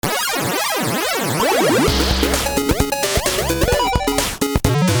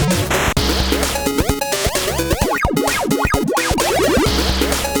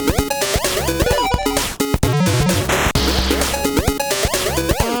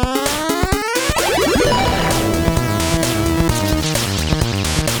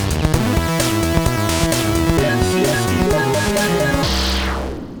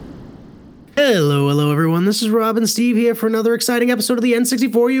This is Rob and Steve here for another exciting episode of the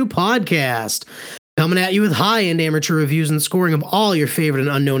N64U podcast. Coming at you with high-end amateur reviews and scoring of all your favorite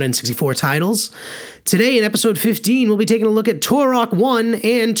and unknown N64 titles. Today in episode 15, we'll be taking a look at Turok 1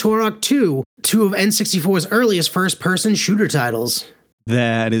 and Turok 2, two of N64's earliest first-person shooter titles.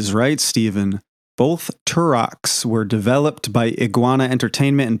 That is right, Steven. Both Turoks were developed by Iguana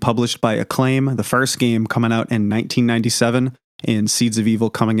Entertainment and published by Acclaim, the first game coming out in 1997 and Seeds of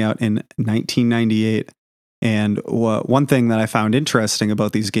Evil coming out in 1998. And one thing that I found interesting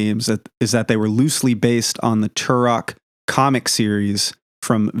about these games is that they were loosely based on the Turok comic series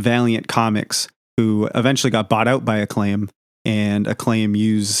from Valiant Comics, who eventually got bought out by Acclaim, and Acclaim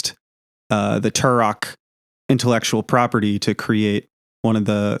used the Turok intellectual property to create one of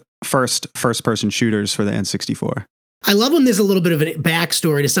the first-person shooters for the N64. I love when there's a little bit of a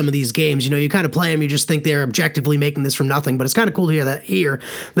backstory to some of these games. You know, you kind of play them, you just think they're objectively making this from nothing, but it's kind of cool to hear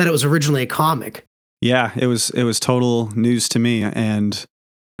that it was originally a comic. Yeah, it was total news to me. And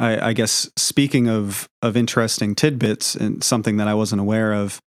I guess speaking of interesting tidbits, and something that I wasn't aware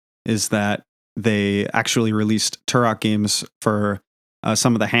of is that they actually released Turok games for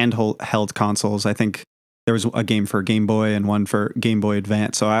some of the handheld consoles. I think there was a game for Game Boy and one for Game Boy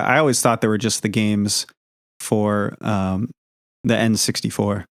Advance. So I always thought they were just the games for the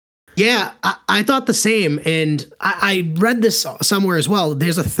N64. Yeah, I thought the same, and I read this somewhere as well.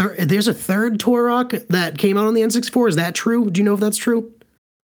 There's a third Turok that came out on the N64. Is that true? Do you know if that's true?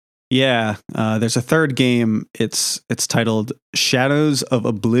 Yeah, there's a third game. It's titled Shadows of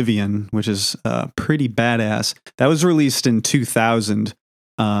Oblivion, which is pretty badass. That was released in 2000.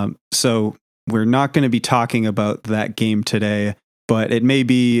 So we're not going to be talking about that game today, but it may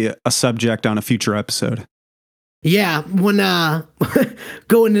be a subject on a future episode. Yeah, when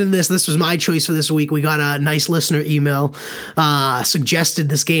going into this was my choice for this week. We got a nice listener email, suggested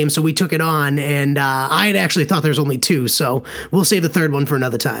this game, so we took it on, and I had actually thought there was only two, so we'll save the third one for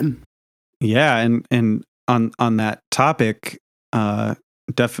another time. Yeah, and on that topic,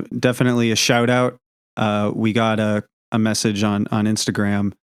 definitely a shout out. We got a message on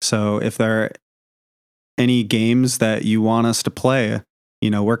Instagram, so if there are any games that you want us to play,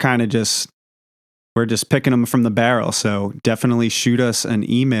 you know, we're just picking them from the barrel. So definitely shoot us an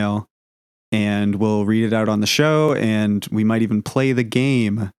email and we'll read it out on the show, and we might even play the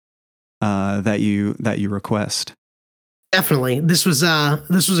game that you request. Definitely. This was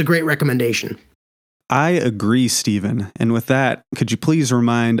a great recommendation. I agree, Stephen. And with that, could you please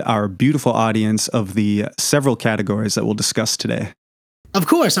remind our beautiful audience of the several categories that we'll discuss today? Of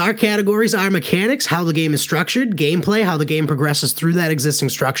course, our categories are mechanics, how the game is structured, gameplay, how the game progresses through that existing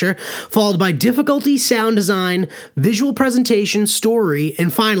structure, followed by difficulty, sound design, visual presentation, story,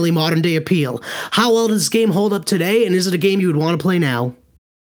 and finally, modern day appeal. How well does this game hold up today, and is it a game you would want to play now?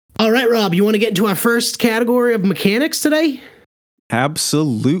 All right, Rob, you want to get into our first category of mechanics today?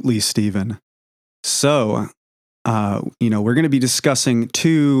 Absolutely, Stephen. So, we're going to be discussing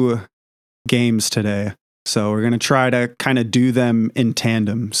two games today. So we're going to try to kind of do them in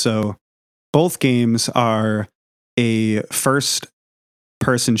tandem. So both games are a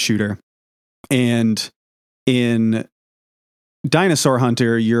first-person shooter. And in Dinosaur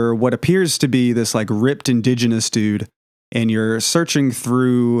Hunter, you're what appears to be this like ripped indigenous dude, and you're searching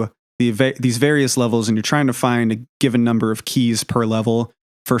through these various levels, and you're trying to find a given number of keys per level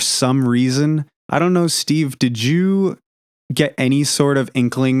for some reason. I don't know, Steve, did you get any sort of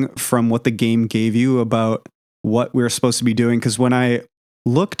inkling from what the game gave you about what we were supposed to be doing? Because when I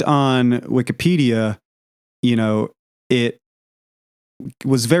looked on Wikipedia, you know, it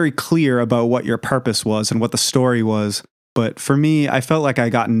was very clear about what your purpose was and what the story was. But for me, I felt like I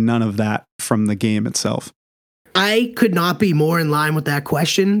got none of that from the game itself. I could not be more in line with that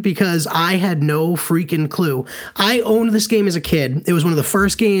question because I had no freaking clue. I owned this game as a kid. It was one of the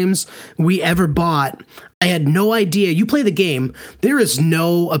first games we ever bought. I had no idea. You play the game, there is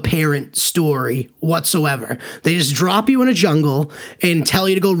no apparent story whatsoever. They just drop you in a jungle and tell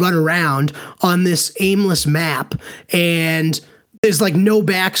you to go run around on this aimless map, and there's like no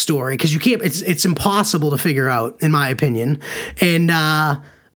backstory because you can't. It's impossible to figure out, in my opinion. And I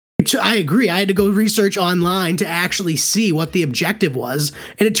agree. I had to go research online to actually see what the objective was,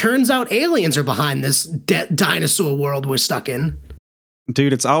 and it turns out aliens are behind this dinosaur world we're stuck in.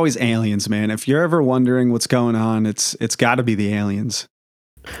 Dude, it's always aliens, man. If you're ever wondering what's going on, it's got to be the aliens.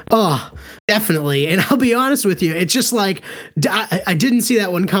 Oh, definitely. And I'll be honest with you, it's just like I didn't see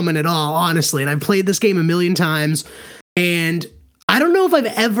that one coming at all, honestly. And I've played this game a million times, and I don't know if I've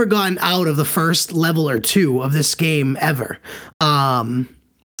ever gotten out of the first level or two of this game ever.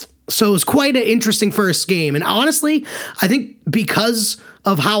 So it was quite an interesting first game. And honestly, I think because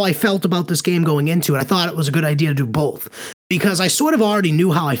of how I felt about this game going into it, I thought it was a good idea to do both, because I sort of already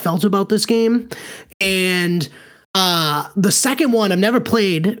knew how I felt about this game. And the second one I've never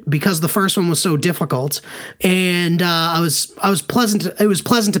played because the first one was so difficult, and I was pleasant. It was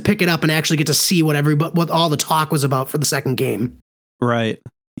pleasant to pick it up and actually get to see what all the talk was about for the second game. Right.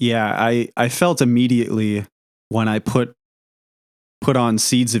 Yeah. I felt immediately when I put on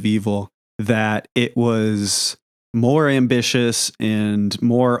Seeds of Evil that it was more ambitious and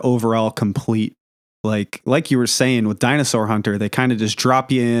more overall complete. Like you were saying with Dinosaur Hunter, they kind of just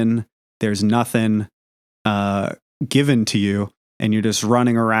drop you in. There's nothing given to you, and you're just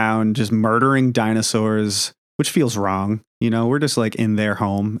running around just murdering dinosaurs, which feels wrong. We're just like in their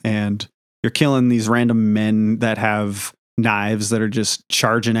home, and you're killing these random men that have knives that are just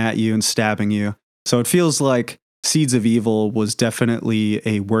charging at you and stabbing you. So it feels like Seeds of Evil was definitely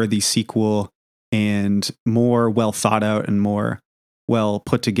a worthy sequel and more well thought out and more well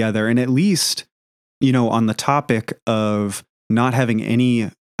put together. And at least, on the topic of not having any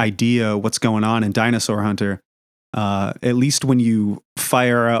idea what's going on in Dinosaur Hunter, at least when you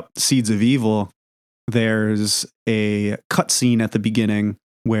fire up Seeds of Evil, there's a cutscene at the beginning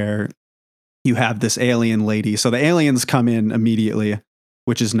where you have this alien lady. So the aliens come in immediately,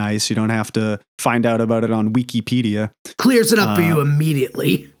 which is nice. You don't have to find out about it on Wikipedia. Clears it up for you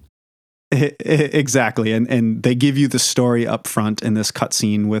immediately. Exactly. And they give you the story up front in this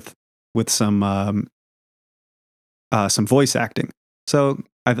cutscene with some voice acting. So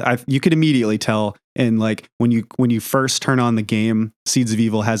you could immediately tell. And like when you first turn on the game, Seeds of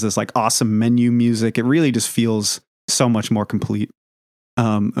Evil has this like awesome menu music. It really just feels so much more complete.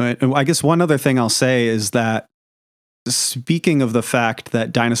 I guess one other thing I'll say is that, speaking of the fact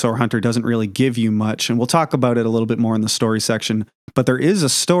that Dinosaur Hunter doesn't really give you much, and we'll talk about it a little bit more in the story section, but there is a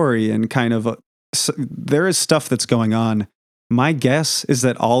story and there is stuff that's going on. My guess is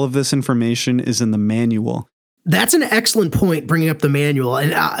that all of this information is in the manual. That's an excellent point, bringing up the manual,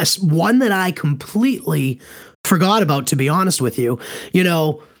 and one that I completely forgot about, to be honest with you.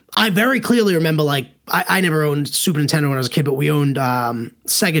 I very clearly remember, like, I never owned Super Nintendo when I was a kid, but we owned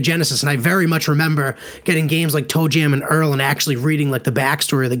Sega Genesis, and I very much remember getting games like Toe Jam and Earl and actually reading like the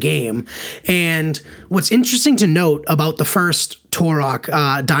backstory of the game. And what's interesting to note about the first Turok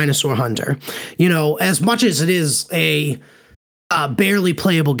Dinosaur Hunter, as much as it is a barely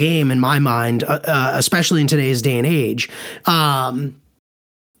playable game in my mind, especially in today's day and age,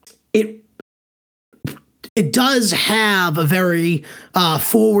 it does have a very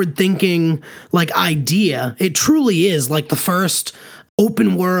forward-thinking like idea. It truly is like the first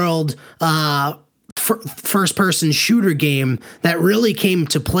open world first-person shooter game that really came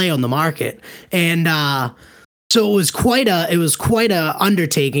to play on the market, and so it was quite a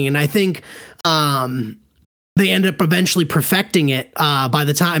undertaking. And I think they ended up eventually perfecting it by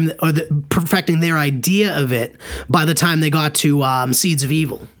the time, perfecting their idea of it by the time they got to Seeds of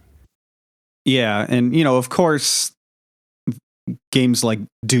Evil. Yeah, and of course, games like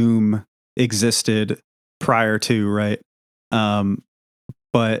Doom existed prior to, right?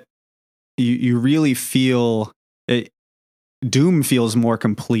 But you really feel it. Doom feels more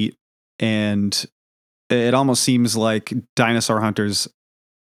complete, and it almost seems like Dinosaur Hunter's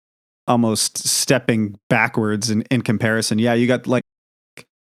almost stepping backwards in comparison. Yeah, you got like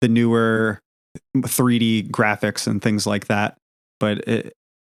the newer 3D graphics and things like that, but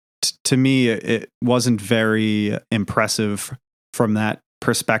to me, it wasn't very impressive from that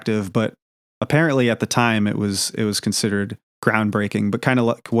perspective. But apparently, at the time, it was considered groundbreaking. But kind of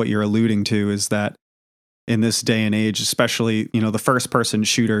like what you're alluding to is that in this day and age, especially, the first-person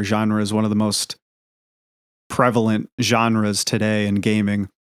shooter genre is one of the most prevalent genres today in gaming,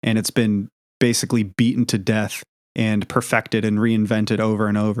 and it's been basically beaten to death and perfected and reinvented over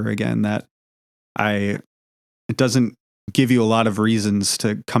and over again. It doesn't give you a lot of reasons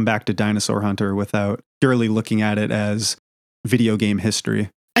to come back to Dinosaur Hunter without purely looking at it as video game history.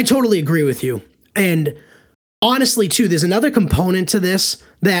 I totally agree with you. And honestly, too, there's another component to this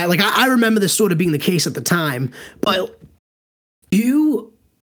that, like, I remember this sort of being the case at the time, but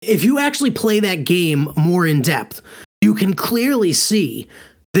if you actually play that game more in depth, you can clearly see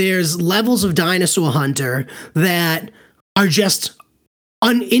there's levels of Dinosaur Hunter that are just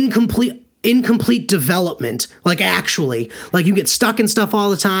incomplete development. Like, actually, like, you get stuck in stuff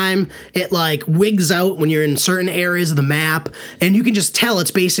all the time. It like wigs out when you're in certain areas of the map, and you can just tell it's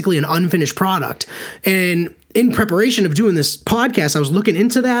basically an unfinished product. And in preparation of doing this podcast, I was looking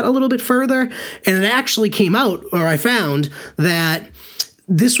into that a little bit further, and it actually came out, or I found that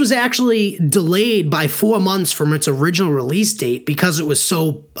this was actually delayed by 4 months from its original release date because it was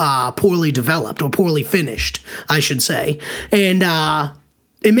so poorly developed, or poorly finished, I should say. And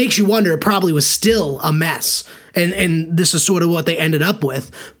it makes you wonder, it probably was still a mess. And this is sort of what they ended up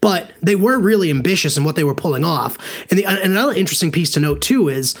with. But they were really ambitious in what they were pulling off. And another interesting piece to note, too,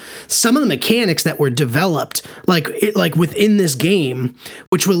 is some of the mechanics that were developed, like within this game,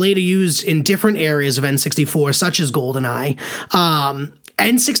 which were later used in different areas of N64, such as GoldenEye.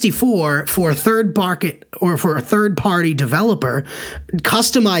 N64, for a third party developer,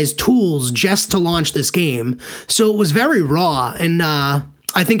 customized tools just to launch this game. So it was very raw, and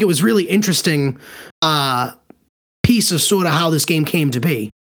I think it was really interesting piece of sort of how this game came to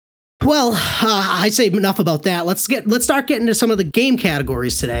be. Well, I say enough about that. Let's start getting to some of the game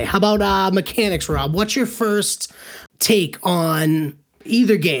categories today. How about mechanics, Rob? What's your first take on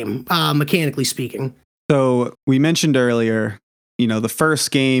either game, mechanically speaking? So we mentioned earlier, the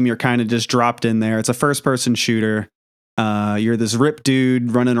first game, you're kind of just dropped in there. It's a first-person shooter. You're this ripped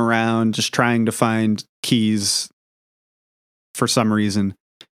dude running around just trying to find keys for some reason.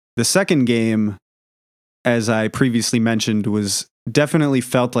 The second game, as I previously mentioned, was definitely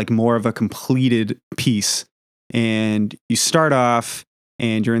felt like more of a completed piece. And you start off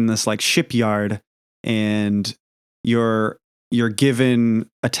and you're in this like shipyard, and you're given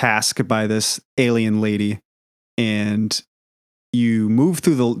a task by this alien lady, and you move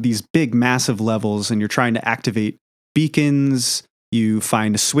through these big massive levels, and you're trying to activate beacons. You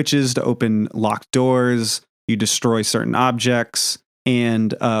find switches to open locked doors. You destroy certain objects.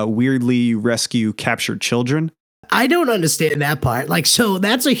 And weirdly, you rescue captured children. I don't understand that part. So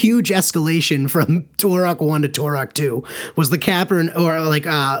that's a huge escalation from Turok 1 to Turok 2, was the capture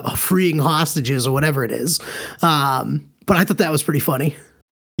or freeing hostages or whatever it is. But I thought that was pretty funny.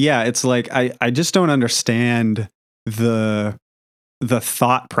 Yeah, it's like, I just don't understand the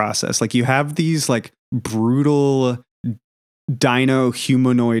thought process. Like, you have these like brutal dino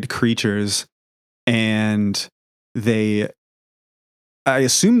humanoid creatures, and I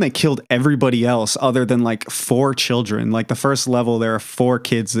assume they killed everybody else other than like 4 children. Like the first level, there are 4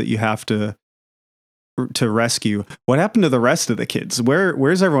 kids that you have to rescue. What happened to the rest of the kids?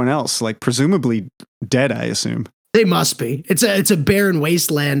 Where's everyone else? Like presumably dead, I assume. They must be. It's a barren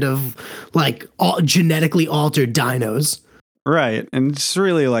wasteland of like genetically altered dinos. Right. And it's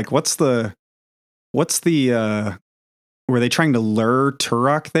really like, what's the were they trying to lure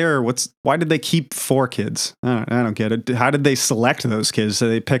Turok there? Or why did they keep 4 kids? I don't get it. How did they select those kids? Did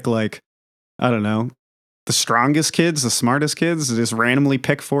they pick like, I don't know, the strongest kids, the smartest kids? Just randomly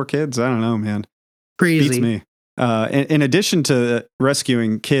pick 4 kids? I don't know, man. Crazy. Beats me. In addition to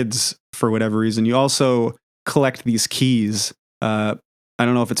rescuing kids for whatever reason, you also collect these keys. I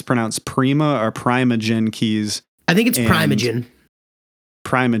don't know if it's pronounced Prima or Primogen keys. I think it's Primogen.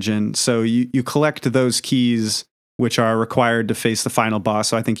 Primogen. So you collect those keys, which are required to face the final boss.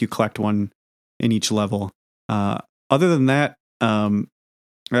 So I think you collect one in each level. Other than that,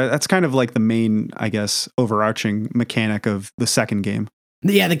 that's kind of like the main, I guess, overarching mechanic of the second game.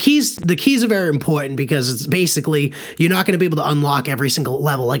 Yeah, the keys are very important because it's basically, you're not going to be able to unlock every single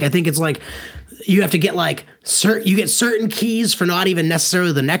level. Like, I think it's like you have to get like you get certain keys for not even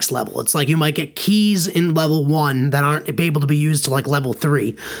necessarily the next level. It's like you might get keys in level 1 that aren't able to be used to like level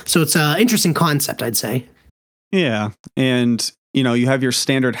 3. So it's an interesting concept, I'd say. Yeah. And, you have your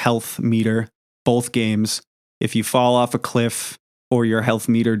standard health meter, both games. If you fall off a cliff or your health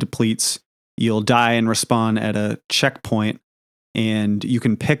meter depletes, you'll die and respawn at a checkpoint. And you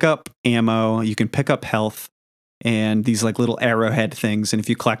can pick up ammo, you can pick up health, and these like little arrowhead things. And if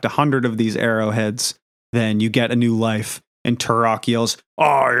you collect 100 of these arrowheads, then you get a new life. And Turok yells,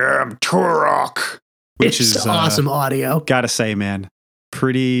 "I am Turok," which is awesome audio. Gotta say, man,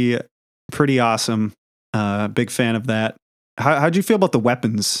 pretty awesome. Big fan of that. How'd you feel about the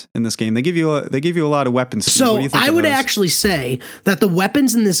weapons in this game? They give you a lot of weapons. So I would actually say that the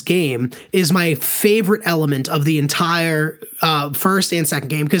weapons in this game is my favorite element of the entire first and second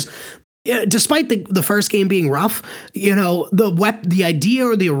game, because despite the first game being rough, the idea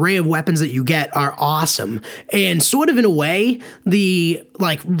or the array of weapons that you get are awesome. And sort of in a way, the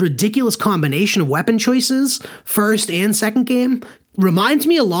like ridiculous combination of weapon choices, first and second game, reminds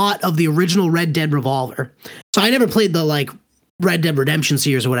me a lot of the original Red Dead Revolver. So I never played the like Red Dead Redemption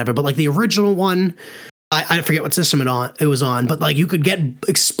series or whatever, but like the original one, I forget what system it was on, but like you could get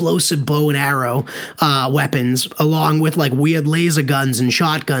explosive bow and arrow weapons along with like weird laser guns and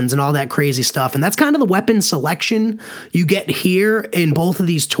shotguns and all that crazy stuff. And that's kind of the weapon selection you get here in both of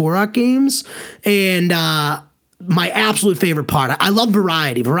these Turok games. And my absolute favorite part, I love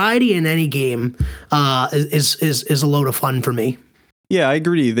variety. Variety in any game is a load of fun for me. Yeah, I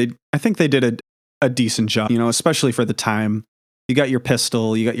agree. I think they did a decent job, especially for the time. You got your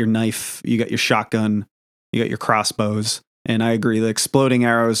pistol, you got your knife, you got your shotgun, you got your crossbows. And I agree, the exploding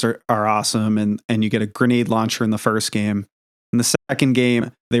arrows are awesome. And you get a grenade launcher in the first game. In the second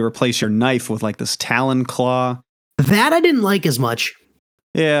game, they replace your knife with like this talon claw. That I didn't like as much.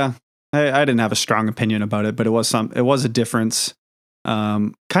 Yeah, I didn't have a strong opinion about it, but it was a difference.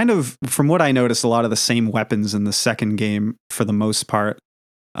 Kind of from what I noticed, a lot of the same weapons in the second game for the most part.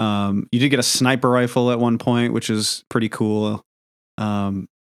 You did get a sniper rifle at one point, which is pretty cool. And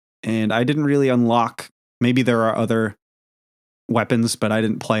I didn't really unlock. Maybe there are other weapons, but I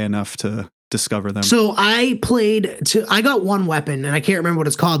didn't play enough to discover them. So I got one weapon and I can't remember what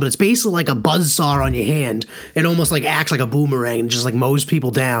it's called, but it's basically like a buzzsaw on your hand. It almost like acts like a boomerang and just like mows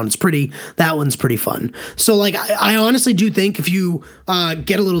people down. That one's pretty fun. So like, I honestly do think if you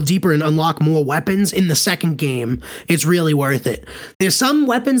get a little deeper and unlock more weapons in the second game, it's really worth it. There's some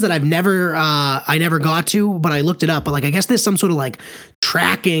weapons that I never got to, but I looked it up. But like, I guess there's some sort of like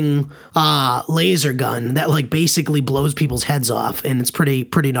tracking laser gun that like basically blows people's heads off, and it's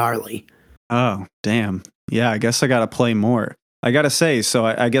pretty gnarly. Oh, damn. Yeah, I guess I got to play more. I got to say, so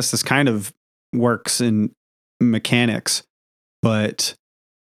I guess this kind of works in mechanics, but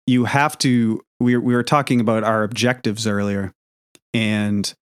you have to, we were talking about our objectives earlier,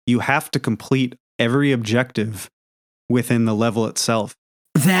 and you have to complete every objective within the level itself.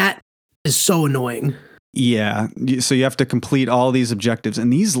 That is so annoying. Yeah, so you have to complete all these objectives,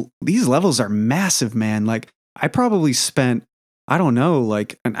 and these levels are massive, man. Like, I probably spent, I don't know,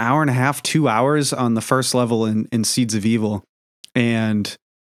 like an hour and a half, 2 hours on the first level in Seeds of Evil. And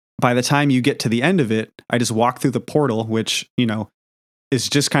by the time you get to the end of it, I just walk through the portal, which, is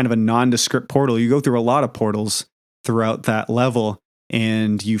just kind of a nondescript portal. You go through a lot of portals throughout that level,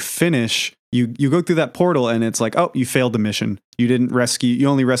 and you finish, you go through that portal, and it's like, oh, you failed the mission. You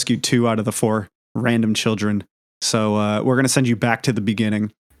only rescued 2 out of the 4 random children. So we're going to send you back to the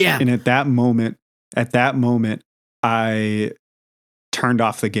beginning. Yeah. And at that moment, I turned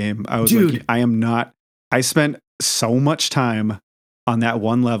off the game. I was like, I spent so much time on that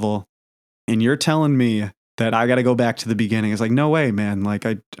one level, and you're telling me that I got to go back to the beginning. It's like, no way, man. Like,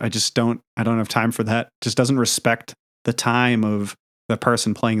 I don't have time for that. Just doesn't respect the time of the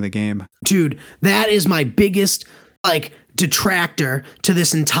person playing the game. Dude, that is my biggest, like, detractor to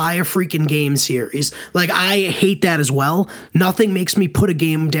this entire freaking game series. Like, I hate that as well. Nothing makes me put a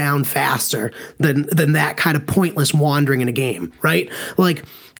game down faster than that kind of pointless wandering in a game, right? Like,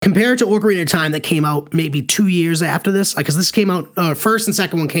 compared to Ocarina of Time that came out maybe 2 years after this, because this came out, first and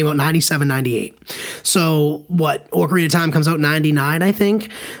second one came out 97, 98. So what, Ocarina of Time comes out 99, I think.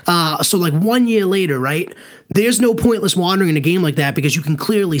 So like 1 year later, right? There's no pointless wandering in a game like that because you can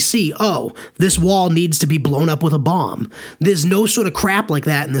clearly see, oh, this wall needs to be blown up with a bomb. There's no sort of crap like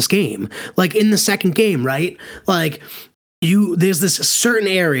that in this game. Like in the second game, right? Like, there's this certain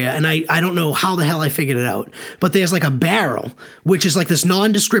area, and I don't know how the hell I figured it out, but there's like a barrel, which is like this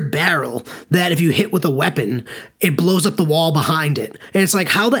nondescript barrel that if you hit with a weapon, it blows up the wall behind it. And it's like,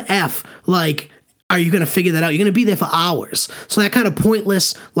 how the F, like, are you going to figure that out? You're going to be there for hours. So that kind of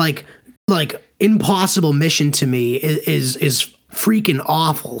pointless, like impossible mission to me is freaking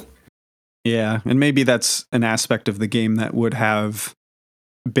awful. Yeah, and maybe that's an aspect of the game that would have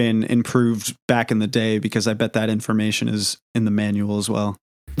been improved back in the day, because I bet that information is in the manual as well.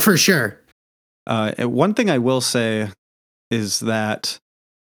 For sure. One thing I will say is that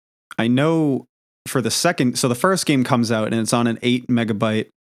I know for the first game comes out and it's on an 8 megabyte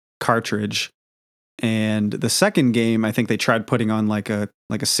cartridge, and the second game I think they tried putting on like a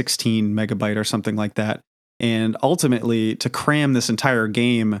 16 megabyte or something like that, and ultimately to cram this entire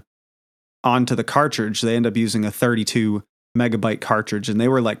game onto the cartridge they end up using a 32 megabyte cartridge, and they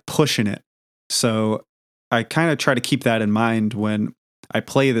were like pushing it. So I kind of try to keep that in mind when I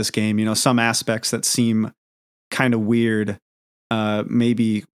play this game. Some aspects that seem kind of weird,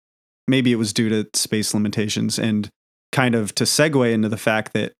 maybe it was due to space limitations, and kind of to segue into the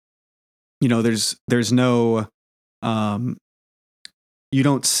fact that there's no you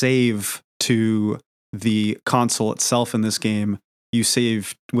don't save to the console itself in this game. You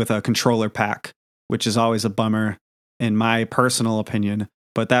save with a controller pack, which is always a bummer in my personal opinion,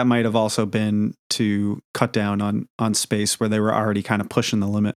 but that might have also been to cut down on space where they were already kind of pushing the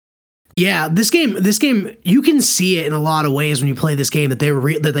limit. Yeah, this game, you can see it in a lot of ways when you play this game that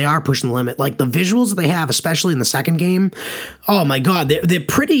they are pushing the limit. Like the visuals that they have, especially in the second game, oh my god, they're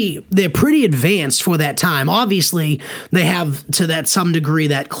pretty advanced for that time. Obviously, they have to that some degree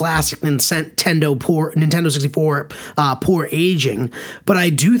that classic Nintendo 64 poor aging, but I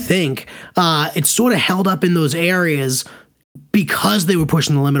do think it's sort of held up in those areas because they were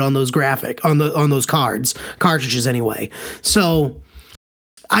pushing the limit on those on those cartridges anyway. So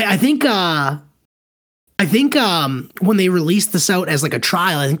I think when they released this out as like a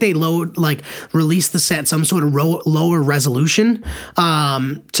trial, I think they released this at some sort of lower resolution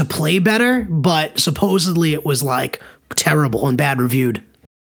to play better, but supposedly it was like terrible and bad reviewed.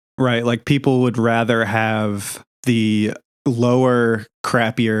 Right, like people would rather have the lower,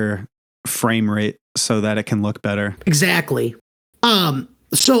 crappier frame rate so that it can look better. Exactly.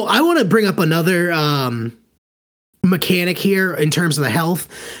 So I want to bring up another mechanic here in terms of the health.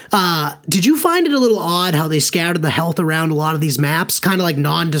 Did you find it a little odd how they scattered the health around a lot of these maps, kind of like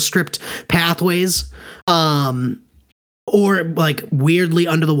nondescript pathways, or like weirdly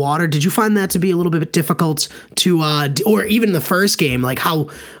under the water? Did you find that to be a little bit difficult to, or even the first game, like how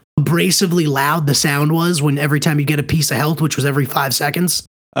abrasively loud the sound was when every time you get a piece of health, which was every 5 seconds?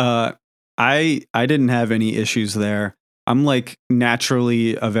 I didn't have any issues there. I'm like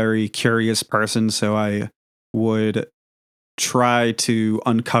naturally a very curious person, so I would try to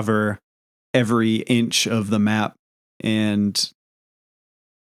uncover every inch of the map. And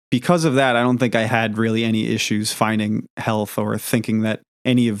because of that, I don't think I had really any issues finding health or thinking that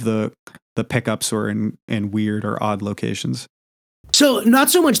any of the pickups were in weird or odd locations. So not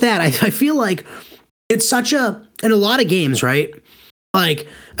so much that. I feel like it's in a lot of games, right? Like,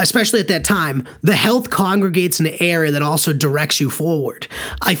 especially at that time, the health congregates in an area that also directs you forward.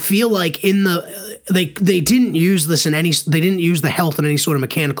 I feel like they didn't use they didn't use the health in any sort of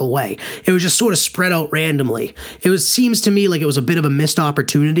mechanical way. It was just sort of spread out randomly. Seems to me like it was a bit of a missed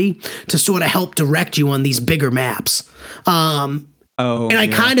opportunity to sort of help direct you on these bigger maps. And I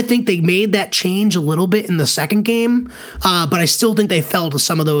kind of think they made that change a little bit in the second game, but I still think they fell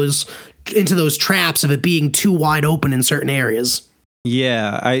into those traps of it being too wide open in certain areas.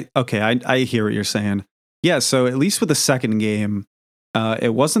 Yeah, I hear what you're saying. Yeah, so at least with the second game,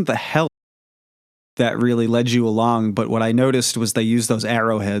 it wasn't the health that really led you along, but what I noticed was they used those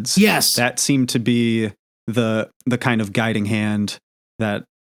arrowheads. Yes. That seemed to be the kind of guiding hand that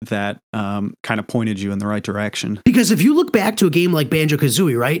kind of pointed you in the right direction. Because if you look back to a game like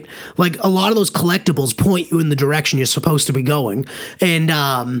Banjo-Kazooie, right? Like a lot of those collectibles point you in the direction you're supposed to be going. And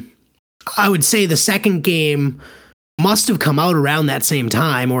I would say the second game must have come out around that same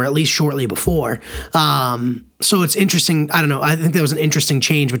time, or at least shortly before. So it's interesting. I don't know. I think there was an interesting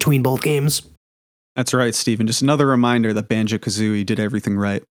change between both games. That's right, Stephen. Just another reminder that Banjo-Kazooie did everything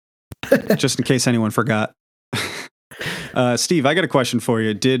right. Just in case anyone forgot. Steve, I got a question for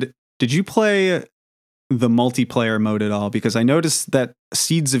you. Did you play the multiplayer mode at all? Because I noticed that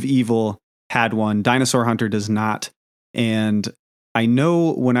Seeds of Evil had one. Dinosaur Hunter does not. And I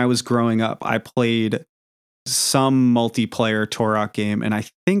know when I was growing up, I played some multiplayer Turok game, and I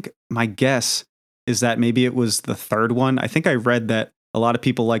think my guess is that maybe it was the third one. I think I read that a lot of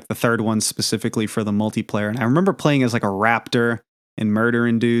people like the third one specifically for the multiplayer, and I remember playing as like a raptor and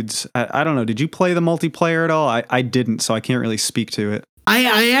murdering dudes. I don't know, did you play the multiplayer at all? I didn't, so I can't really speak to it.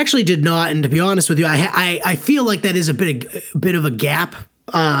 I actually did not, and to be honest with you, I feel like that is a bit of a gap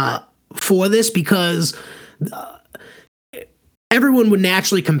for this, because everyone would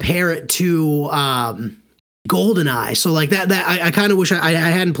naturally compare it to GoldenEye. So like that I kind of wish I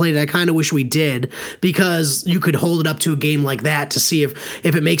hadn't played it. I kind of wish we did, because you could hold it up to a game like that to see if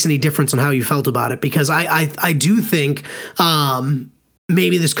it makes any difference on how you felt about it. Because I do think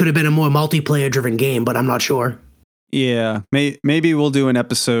maybe this could have been a more multiplayer driven game, but I'm not sure. Yeah, maybe we'll do an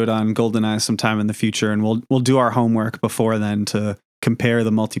episode on GoldenEye sometime in the future, and we'll do our homework before then to compare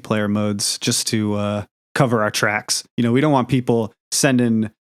the multiplayer modes, just to cover our tracks. You know, we don't want people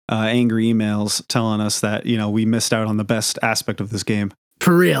sending angry emails telling us that, you know, we missed out on the best aspect of this game.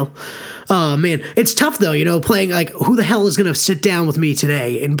 For real. Oh man, it's tough though, you know, playing, like, who the hell is going to sit down with me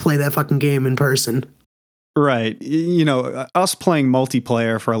today and play that fucking game in person? Right. You know, us playing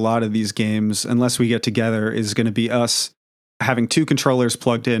multiplayer for a lot of these games, unless we get together, is going to be us having two controllers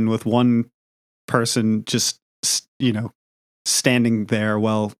plugged in with one person just, you know, standing there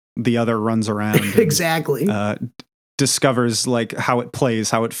while the other runs around. Exactly. Discovers like how it plays,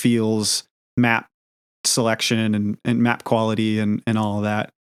 how it feels, map selection and map quality and all of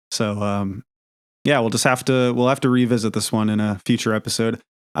that. So yeah, we'll have to revisit this one in a future episode.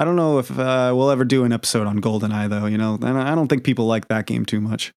 I don't know if we'll ever do an episode on GoldenEye though, you know, and I don't think people like that game too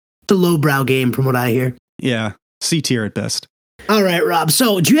much. It's a lowbrow game from what I hear. Yeah, C tier at best. All right, Rob.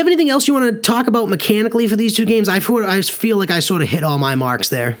 So do you have anything else you want to talk about mechanically for these two games? I feel like I sort of hit all my marks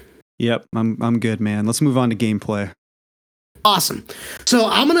there. Yep, I'm good, man. Let's move on to gameplay. Awesome. So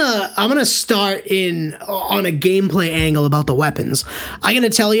I'm gonna start in on a gameplay angle about the weapons. I gotta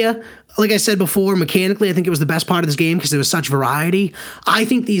tell you, like I said before, mechanically, I think it was the best part of this game because there was such variety. I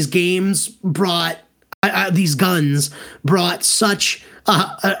think these games brought these guns brought such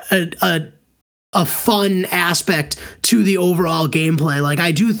a fun aspect to the overall gameplay. Like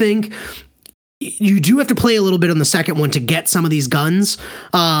I do think you do have to play a little bit on the second one to get some of these guns.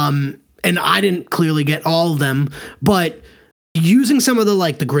 And I didn't clearly get all of them, but using some of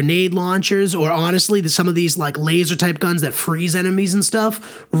the grenade launchers or honestly some of these like laser type guns that freeze enemies and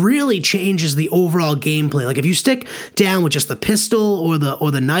stuff really changes the overall gameplay. Like if you stick down with just the pistol or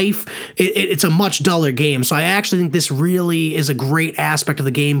the knife, it's a much duller game. So I actually think this really is a great aspect of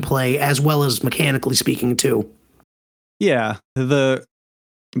the gameplay as well as mechanically speaking too. Yeah, the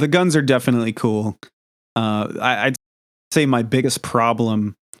guns are definitely cool. I'd say my biggest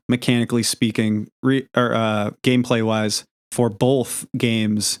problem, mechanically speaking, gameplay wise, for both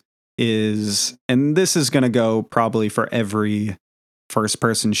games is, and this is going to go probably for every first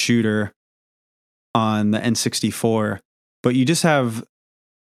person shooter on the N64, but you have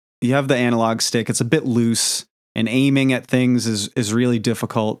the analog stick. It's a bit loose and aiming at things is really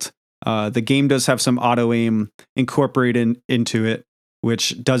difficult. The game does have some auto aim incorporated into it,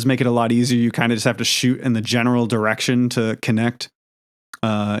 which does make it a lot easier. You kind of just have to shoot in the general direction to connect.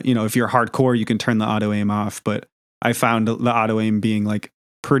 If you're hardcore, you can turn the auto aim off, but I found the auto aim being like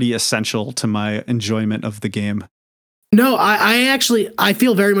pretty essential to my enjoyment of the game. No, I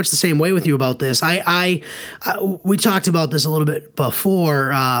feel very much the same way with you about this. We talked about this a little bit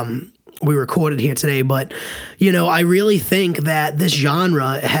before we recorded here today, but I really think that this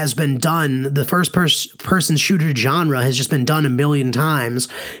genre has been done. The first person shooter genre has just been done a million times,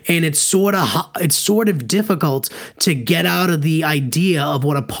 and it's sort of difficult to get out of the idea of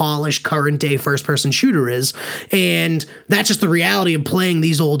what a polished current day first person shooter is, and that's just the reality of playing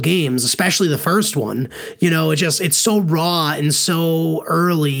these old games, especially the first one. It's so raw and so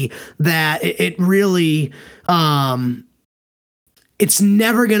early that it really. It's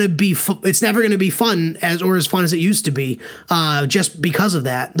never gonna be fun as fun as it used to be, just because of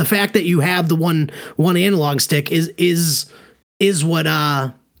that. The fact that you have the one analog stick is what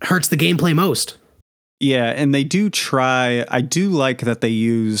hurts the gameplay most. Yeah, and they do try. I do like that they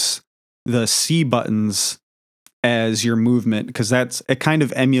use the C buttons as your movement because it kind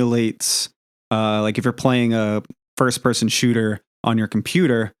of emulates like if you're playing a first person shooter on your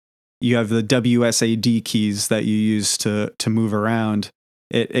computer. You have the WSAD keys that you use to move around.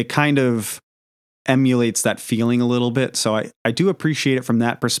 It kind of emulates that feeling a little bit. So I do appreciate it from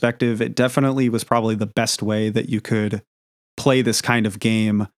that perspective. It definitely was probably the best way that you could play this kind of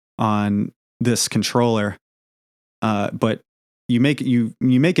game on this controller. But you make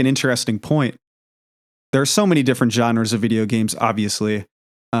an interesting point. There are so many different genres of video games, obviously,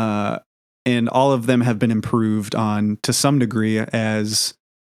 and all of them have been improved on to some degree as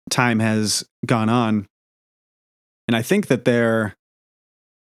time has gone on. And I think that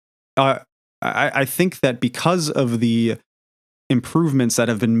I think that because of the improvements that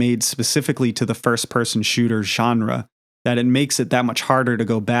have been made specifically to the first person shooter genre, that it makes it that much harder to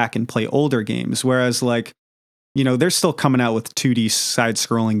go back and play older games. Whereas they're still coming out with 2D side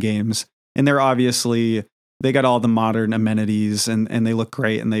scrolling games, and they got all the modern amenities and they look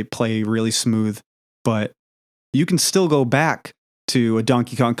great and they play really smooth, but you can still go back to a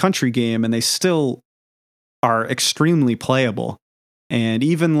Donkey Kong Country game and they still are extremely playable. And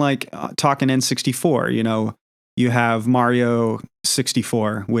even talking N64, you have Mario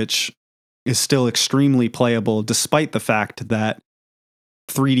 64, which is still extremely playable despite the fact that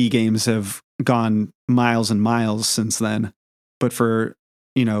 3D games have gone miles and miles since then. But for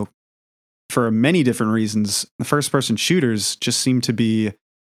many different reasons, the first person shooters just seem to be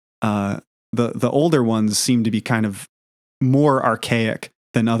the older ones seem to be kind of more archaic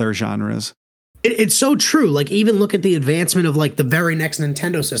than other genres. It's so true. Like, even look at the advancement of the very next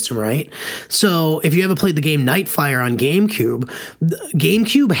Nintendo system, right? So if you ever played the game Nightfire on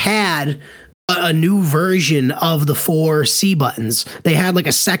GameCube had a new version of the 4 C buttons. They had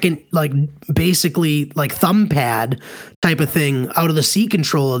a second, basically thumb pad type of thing out of the C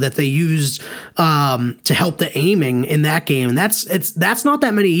controller that they used to help the aiming in that game. And that's not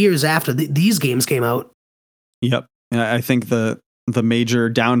that many years after these games came out. Yep. I think the major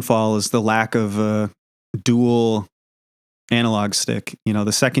downfall is the lack of a dual analog stick.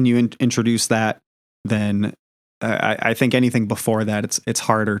 The second you introduce that, then I think anything before that, it's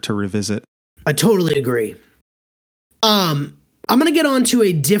harder to revisit. I totally agree. I'm going to get on to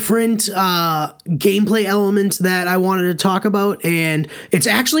a different gameplay element that I wanted to talk about, and it's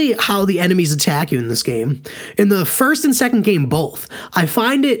actually how the enemies attack you in this game. In the first and second game, both. I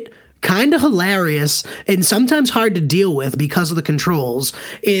find it kind of hilarious and sometimes hard to deal with because of the controls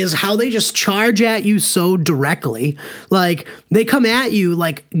is how they just charge at you so directly. Like they come at you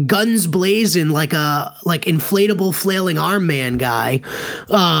like guns blazing, like a inflatable flailing arm man guy,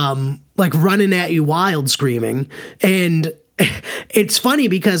 like running at you wild screaming. And it's funny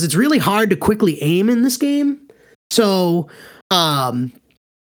because it's really hard to quickly aim in this game. So I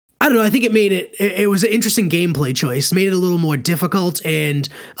don't know. I think it made it was an interesting gameplay choice, made it a little more difficult and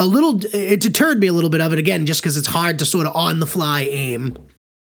it deterred me a little bit of it again, just because it's hard to sort of on the fly aim.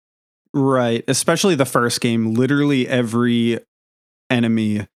 Right. Especially the first game. Literally every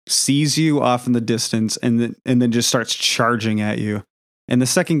enemy sees you off in the distance and then just starts charging at you. In the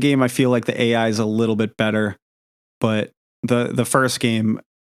second game, I feel like the AI is a little bit better, but the first game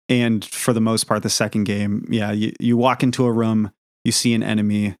and for the most part, the second game, yeah, you walk into a room, you see an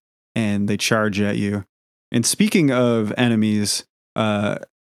enemy, and they charge at you. And speaking of enemies,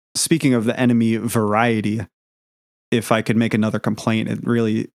 speaking of the enemy variety, if I could make another complaint, it's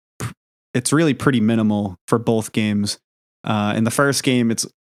really pretty minimal for both games. In the first game, it's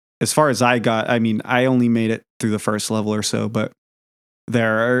as far as I got. I mean, I only made it through the first level or so, but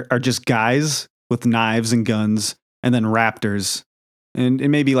there are just guys with knives and guns, and then raptors, and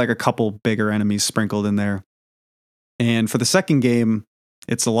maybe like a couple bigger enemies sprinkled in there. And for the second game,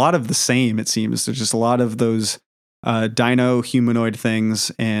 it's a lot of the same, it seems. There's just a lot of those dino humanoid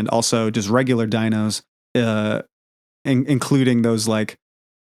things and also just regular dinos, including those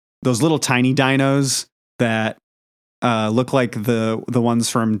little tiny dinos that look like the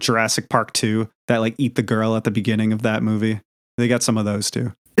ones from Jurassic Park 2 that like eat the girl at the beginning of that movie. They got some of those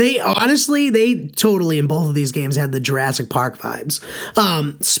too. They totally in both of these games had the Jurassic Park vibes.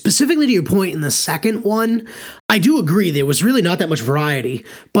 Specifically to your point in the second one, I do agree there was really not that much variety,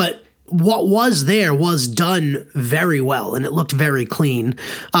 but what was there was done very well and it looked very clean.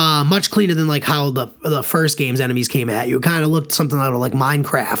 Much cleaner than like how the first game's enemies came at you. It kind of looked something out of like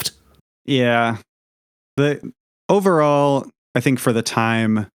Minecraft. Yeah. The overall, I think for the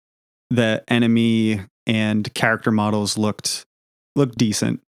time, the enemy and character models looked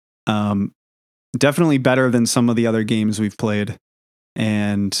decent. Definitely better than some of the other games we've played,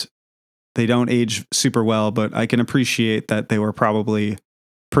 and they don't age super well, but I can appreciate that they were probably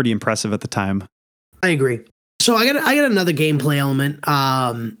pretty impressive at the time. I agree. So I got another gameplay element.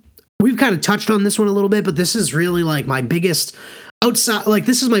 We've kind of touched on this one a little bit, but this is really like my biggest outside. Like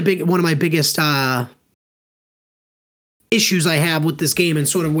this is one of my biggest issues I have with this game and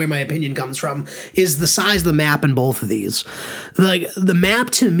sort of where my opinion comes from is the size of the map in both of these. Like the map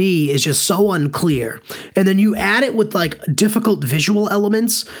to me is just so unclear. And then you add it with like difficult visual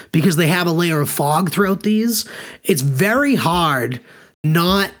elements because they have a layer of fog throughout these. It's very hard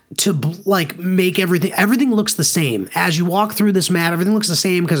not to like make everything looks the same. As you walk through this map, everything looks the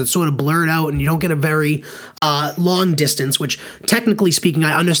same because it's sort of blurred out and you don't get a very long distance, which technically speaking,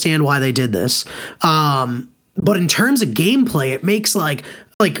 I understand why they did this. But in terms of gameplay, it makes like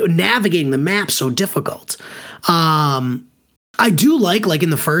navigating the map so difficult. I do like in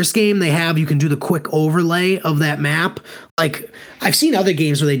the first game you can do the quick overlay of that map. Like I've seen other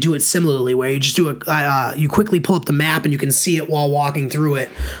games where they do it similarly, where you just do you quickly pull up the map and you can see it while walking through it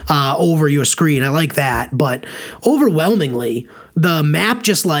over your screen. I like that, but overwhelmingly the map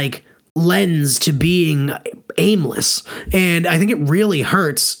just like lends to being aimless, and I think it really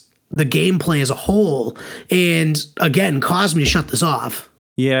hurts the gameplay as a whole, and again caused me to shut this off.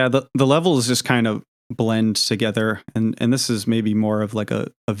 Yeah, the levels just kind of blend together, and this is maybe more of like a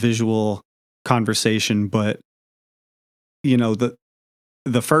visual conversation, but you know,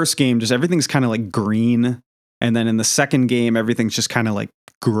 the first game just everything's kind of like green, and then in the second game everything's just kind of like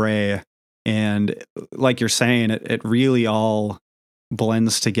gray, and like you're saying, it really all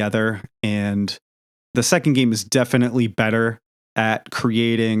blends together. And the second game is definitely better at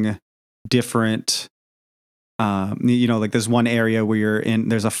creating different like there's one area where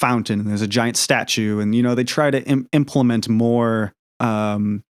there's a fountain and there's a giant statue, and they try to implement more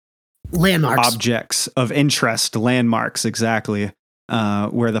landmarks, objects of interest, landmarks, exactly,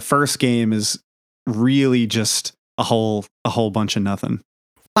 where the first game is really just a whole bunch of nothing.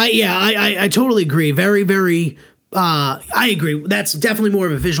 I totally agree. Very, very I agree. That's definitely more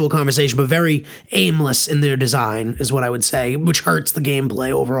of a visual conversation, but very aimless in their design is what I would say, which hurts the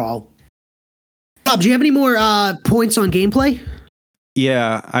gameplay overall. Bob, do you have any more points on gameplay?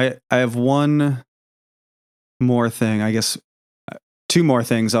 Yeah, I have one more thing. I guess two more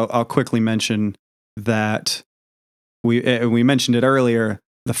things. I'll quickly mention that we mentioned it earlier.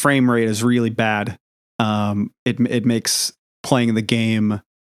 The frame rate is really bad. It makes playing the game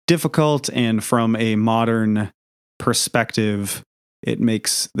difficult, and from a modern perspective, it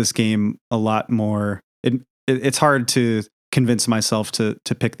makes this game a lot more. It's hard to convince myself to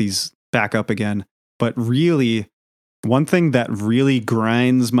pick these back up again. But really, one thing that really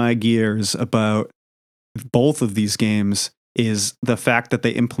grinds my gears about both of these games is the fact that they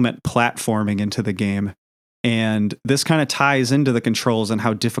implement platforming into the game. And this kind of ties into the controls and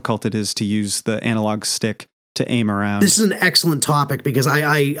how difficult it is to use the analog stick to aim around. This is an excellent topic because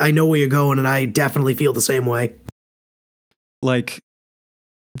I know where you're going, and I definitely feel the same way. Like,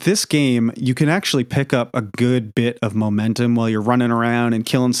 this game, you can actually pick up a good bit of momentum while you're running around and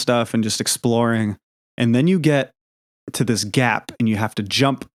killing stuff and just exploring. And then you get to this gap and you have to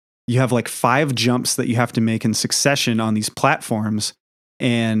jump. You have like 5 jumps that you have to make in succession on these platforms.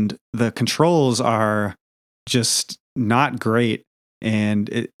 And the controls are just not great.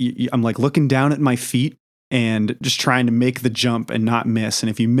 And I'm like looking down at my feet and just trying to make the jump and not miss. And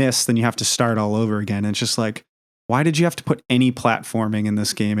if you miss, then you have to start all over again. And it's just like, why did you have to put any platforming in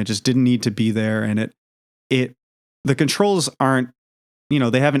this game? It just didn't need to be there. And the controls aren't,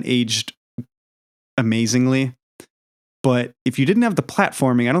 they haven't aged amazingly. But if you didn't have the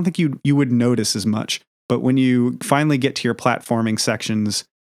platforming, I don't think you would notice as much. But when you finally get to your platforming sections,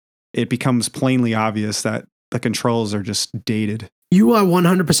 it becomes plainly obvious that the controls are just dated. You are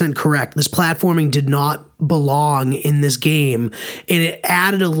 100% correct. This platforming did not belong in this game, and it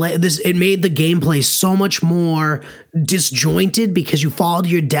added it made the gameplay so much more disjointed because you fall to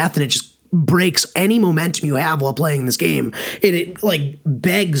your death, and it just breaks any momentum you have while playing this game. And it like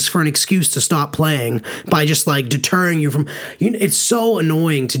begs for an excuse to stop playing by just like deterring you from. It's so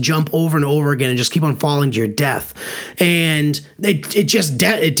annoying to jump over and over again and just keep on falling to your death, and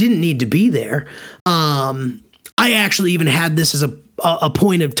it didn't need to be there. I actually even had this as a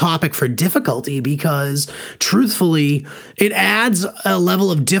point of topic for difficulty because, truthfully, it adds a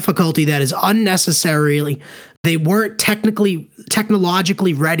level of difficulty that is unnecessarily. They weren't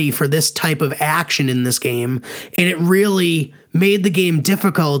technologically ready for this type of action in this game, and it really made the game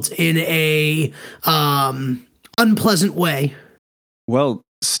difficult in a unpleasant way. Well,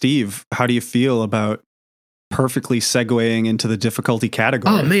 Steve, how do you feel about perfectly segueing into the difficulty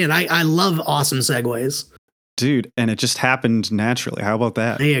category? Oh man, I love awesome segues. Dude, and it just happened naturally. How about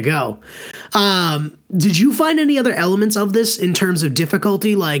that? There you go. Did you find any other elements of this in terms of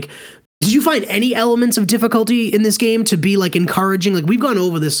difficulty? Like, did you find any elements of difficulty in this game to be like encouraging? Like, we've gone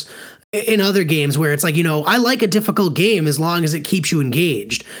over this in other games where it's like, I like a difficult game as long as it keeps you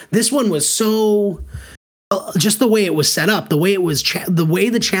engaged. This one was so just the way it was set up, the way it was, the way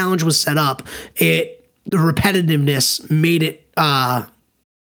the challenge was set up, the repetitiveness made it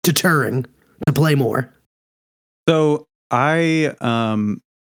deterring to play more. So I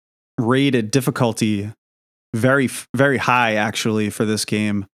rated difficulty very, very high actually for this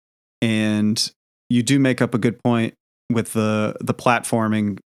game, and you do make up a good point with the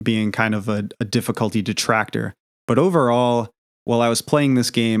platforming being kind of a difficulty detractor. But overall, while I was playing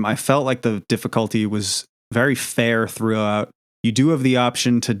this game, I felt like the difficulty was very fair throughout. You do have the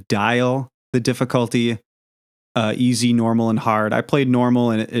option to dial the difficulty, easy, normal, and hard. I played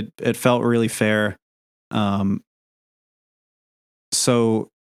normal, and it felt really fair. So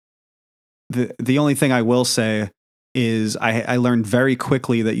the only thing I will say is I learned very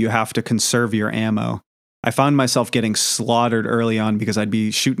quickly that you have to conserve your ammo. I found myself getting slaughtered early on because I'd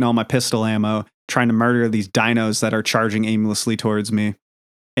be shooting all my pistol ammo, trying to murder these dinos that are charging aimlessly towards me.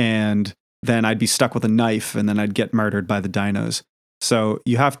 And then I'd be stuck with a knife, and then I'd get murdered by the dinos. So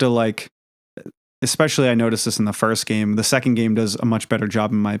you have to especially I noticed this in the first game. The second game does a much better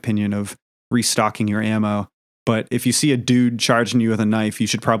job, in my opinion, of restocking your ammo. But if you see a dude charging you with a knife, you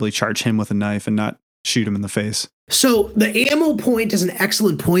should probably charge him with a knife and not shoot him in the face. So the ammo point is an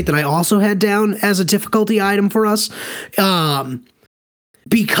excellent point that I also had down as a difficulty item for us.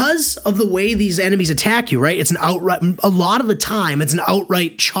 Because of the way these enemies attack you, right? It's a lot of the time, it's an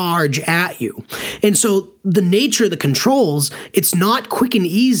outright charge at you. And so the nature of the controls, it's not quick and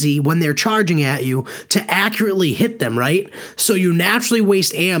easy when they're charging at you to accurately hit them, right? So you naturally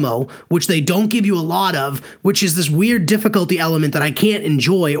waste ammo, which they don't give you a lot of, which is this weird difficulty element that I can't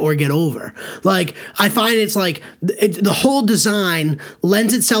enjoy or get over. Like, I find it's like the whole design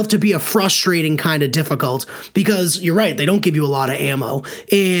lends itself to be a frustrating kind of difficult because you're right, they don't give you a lot of ammo.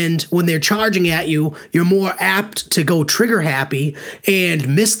 And when they're charging at you, you're more apt to go trigger happy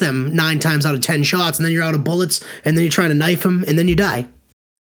and miss them 9 times out of 10 shots, and then you're out of bullets, and then you're trying to knife them, and then you die.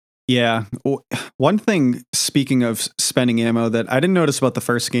 Yeah. One thing, speaking of spending ammo, that I didn't notice about the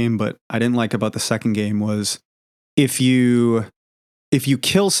first game, but I didn't like about the second game was if you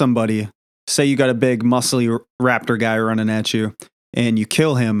kill somebody, say you got a big muscly raptor guy running at you and you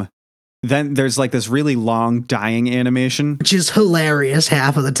kill him, then there's like this really long dying animation, which is hilarious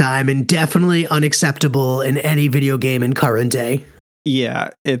half of the time and definitely unacceptable in any video game in current day.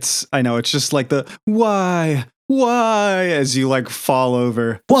 Yeah, I know, it's just like the why as you like fall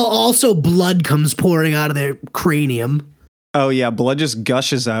over. Well, also blood comes pouring out of their cranium. Oh yeah, blood just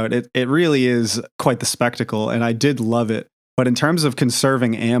gushes out. It really is quite the spectacle, and I did love it. But in terms of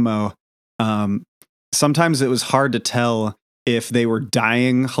conserving ammo, sometimes it was hard to tell if they were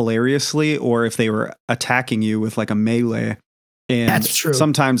dying hilariously or if they were attacking you with like a melee. And that's true.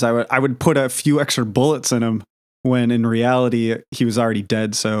 Sometimes I would put a few extra bullets in him when in reality he was already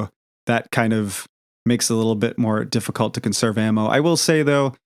dead. So that kind of makes it a little bit more difficult to conserve ammo. I will say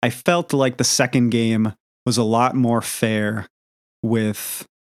though, I felt like the second game was a lot more fair with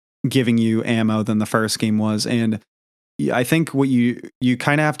giving you ammo than the first game was. And I think what you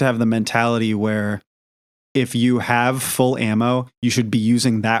kind of have to have the mentality where if you have full ammo, you should be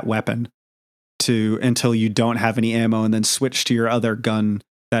using that weapon until you don't have any ammo, and then switch to your other gun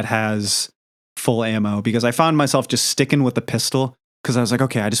that has full ammo. Because I found myself just sticking with the pistol because I was like,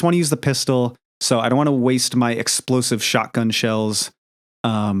 okay, I just want to use the pistol, so I don't want to waste my explosive shotgun shells.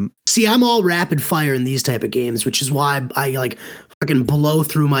 See, I'm all rapid fire in these type of games, which is why I like fucking blow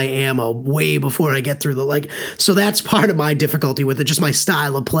through my ammo way before I get through so that's part of my difficulty with it. Just my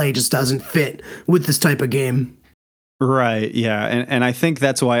style of play just doesn't fit with this type of game. Right, yeah. And I think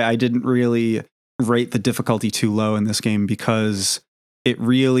that's why I didn't really rate the difficulty too low in this game, because it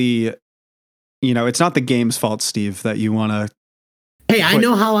really, it's not the game's fault, Steve, that you want to. Hey, I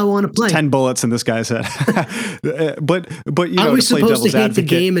know how I want to play. 10 bullets in this guy's head. but are we supposed to hate the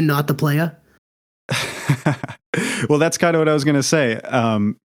game and not the player? Well, that's kind of what I was going to say.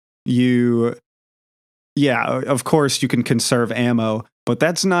 Of course you can conserve ammo, but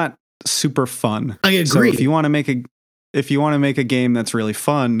that's not super fun. I agree. So if you want to make a game that's really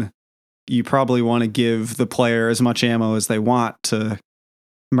fun, you probably want to give the player as much ammo as they want to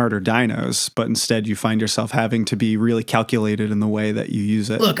murder dinos, but instead you find yourself having to be really calculated in the way that you use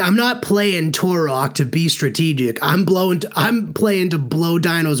it. Look, I'm not playing Turok to be strategic. I'm playing to blow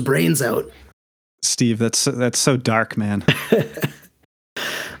dinos' brains out. Steve, that's so dark, man.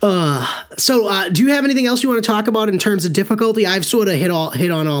 So do you have anything else you want to talk about in terms of difficulty? I've sort of hit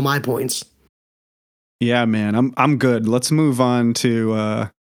on all my points. Yeah, man, I'm good. Let's move on to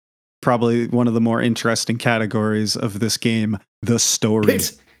probably one of the more interesting categories of this game, the story.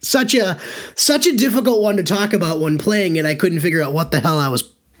 It's such a difficult one to talk about when playing it. I couldn't figure out what the hell I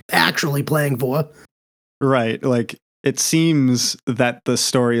was actually playing for. Right, like it seems that the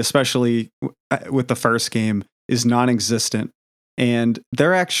story, especially with the first game, is non-existent. And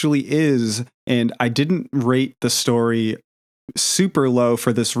there actually is, and I didn't rate the story super low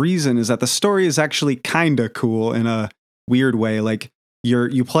for this reason, is that the story is actually kind of cool in a weird way. Like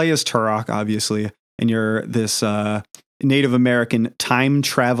you play as Turok, obviously, and you're this Native American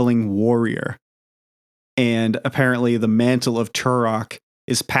time-traveling warrior. And apparently the mantle of Turok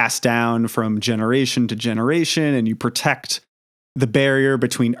is passed down from generation to generation, and you protect the barrier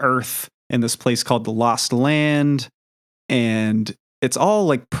between Earth and this place called the Lost Land. And it's all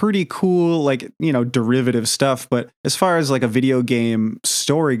like pretty cool, like, derivative stuff. But as far as like a video game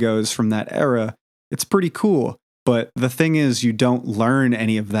story goes from that era, it's pretty cool. But the thing is, you don't learn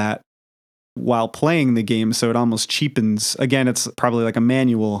any of that while playing the game. So it almost cheapens. Again, it's probably like a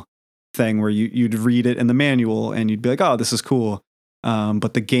manual thing where you'd read it in the manual and you'd be like, oh, this is cool.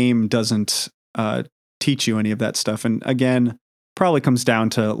 But the game doesn't teach you any of that stuff. And again, probably comes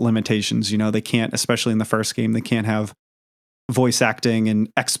down to limitations. They can't, especially in the first game, they can't have voice acting and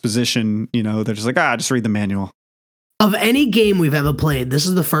exposition. They're just like, just read the manual. Of any game we've ever played, this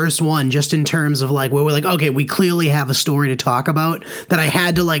is the first one, just in terms of like where we're like, okay, we clearly have a story to talk about, that I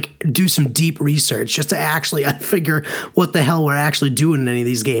had to like do some deep research just to actually figure what the hell we're actually doing in any of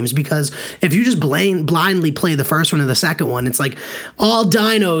these games. Because if you just blindly play the first one and the second one, it's like all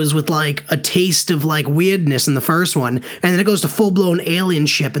dinos with like a taste of like weirdness in the first one, and then it goes to full blown alien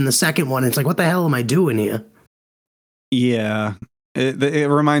ship in the second one. It's like, what the hell am I doing here? Yeah. It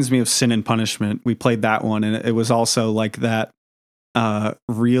reminds me of Sin and Punishment. We played that one, and it was also like that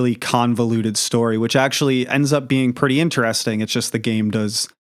really convoluted story, which actually ends up being pretty interesting. It's just the game does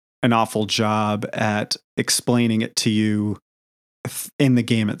an awful job at explaining it to you in the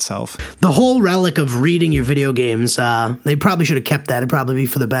game itself. The whole relic of reading your video games, they probably should have kept that. It'd probably be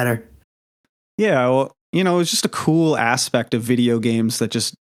for the better. Yeah, well, it's just a cool aspect of video games that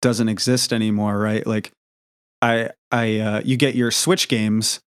just doesn't exist anymore, right? Like, you get your Switch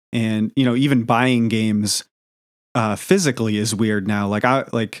games, and even buying games, physically is weird now.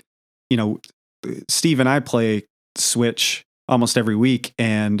 You know, Steve and I play Switch almost every week,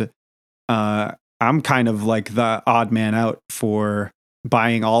 and I'm kind of like the odd man out for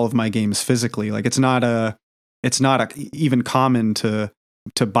buying all of my games physically. Like it's not even common to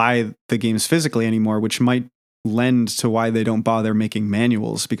buy the games physically anymore, which might lend to why they don't bother making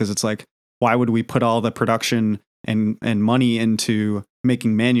manuals, because it's like, why would we put all the production and money into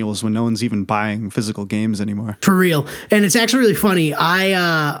making manuals when no one's even buying physical games anymore? For real. And it's actually really funny.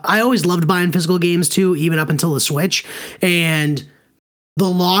 I always loved buying physical games too, even up until the Switch. And the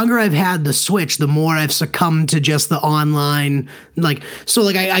longer I've had the Switch, the more I've succumbed to just the online,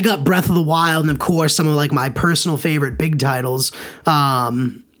 I got Breath of the Wild, and of course some of like my personal favorite big titles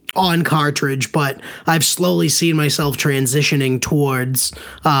on cartridge, but I've slowly seen myself transitioning towards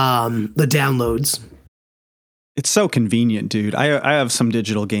the downloads. It's so convenient, dude. I have some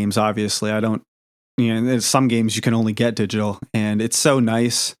digital games, obviously. I don't, there's some games you can only get digital, and it's so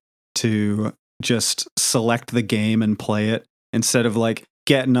nice to just select the game and play it instead of like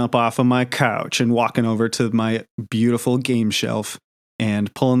getting up off of my couch and walking over to my beautiful game shelf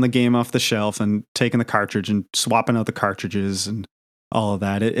and pulling the game off the shelf and taking the cartridge and swapping out the cartridges and all of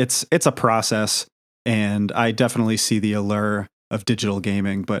that. It's a process, and I definitely see the allure of digital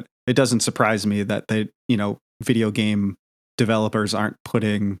gaming, but it doesn't surprise me that video game developers aren't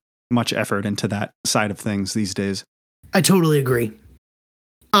putting much effort into that side of things these days. I totally agree.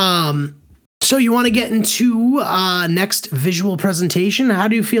 So you want to get into next visual presentation? How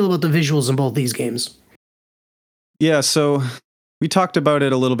do you feel about the visuals in both these games? Yeah, so we talked about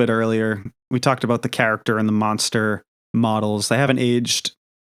it a little bit earlier. We talked about the character and the monster models. They haven't aged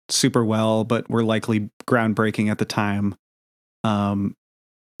super well, but were likely groundbreaking at the time. The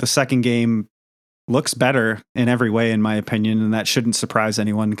second game looks better in every way, in my opinion, and that shouldn't surprise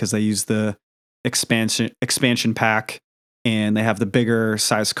anyone because they use the expansion pack and they have the bigger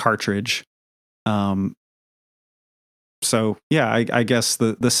size cartridge. So yeah, I guess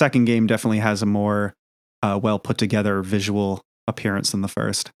the second game definitely has a more well put together visual appearance than the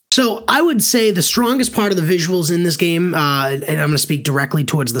first. So I would say the strongest part of the visuals in this game, and I'm going to speak directly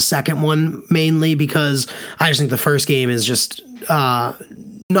towards the second one mainly because I just think the first game is just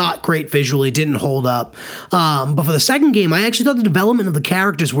not great visually, didn't hold up. But for the second game, I actually thought the development of the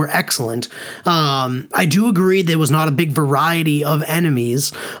characters were excellent. I do agree there was not a big variety of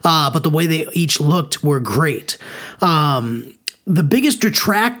enemies, but the way they each looked were great. The biggest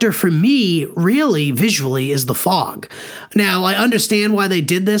detractor for me, really, visually, is the fog. Now, I understand why they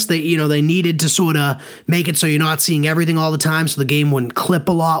did this. They needed to sort of make it so you're not seeing everything all the time, so the game wouldn't clip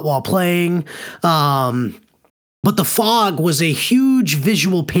a lot while playing. But the fog was a huge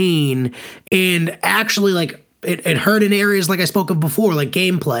visual pain, and actually, it hurt in areas like I spoke of before, like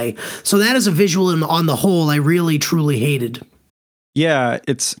gameplay. So that is a visual on the whole I really, truly hated. Yeah,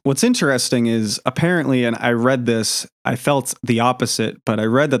 what's interesting is apparently, and I read this, I felt the opposite, but I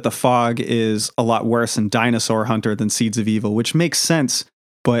read that the fog is a lot worse in Dinosaur Hunter than Seeds of Evil, which makes sense,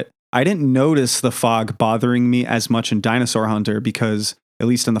 but I didn't notice the fog bothering me as much in Dinosaur Hunter because, at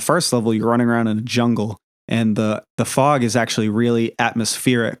least in the first level, you're running around in a jungle, and the fog is actually really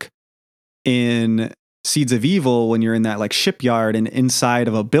atmospheric. In Seeds of Evil, when you're in that like shipyard and inside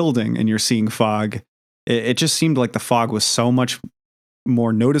of a building and you're seeing fog, it just seemed like the fog was so much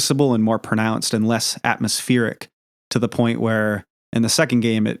more noticeable and more pronounced and less atmospheric, to the point where in the second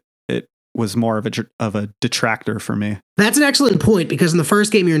game it was more of a detractor for me. That's an excellent point, because in the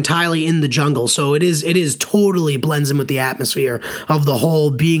first game you're entirely in the jungle, so it is totally blends in with the atmosphere of the whole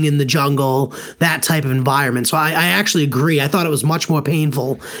being in the jungle, that type of environment. So I actually agree. I thought it was much more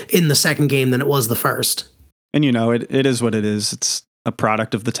painful in the second game than it was the first. And it is what it is. It's a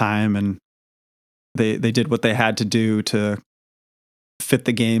product of the time, and they did what they had to do to fit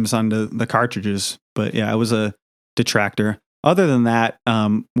the games onto the cartridges. But yeah, it was a detractor. Other than that,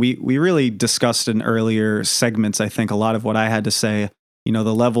 we really discussed in earlier segments, I think, a lot of what I had to say.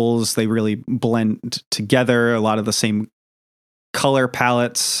 The levels, they really blend together, a lot of the same color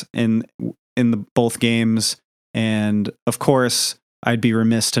palettes in both games. And of course, I'd be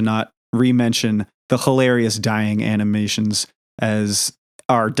remiss to not re-mention the hilarious dying animations as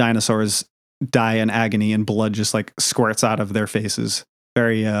our dinosaurs die in agony and blood just like squirts out of their faces.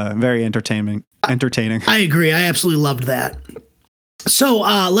 Very, very entertaining. I agree. I absolutely loved that. So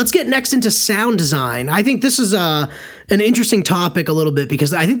let's get next into sound design. I think this is an interesting topic a little bit,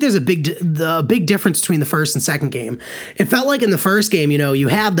 because I think there's a big difference between the first and second game. It felt like in the first game, you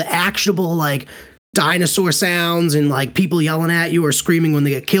have the actionable like dinosaur sounds and like people yelling at you or screaming when they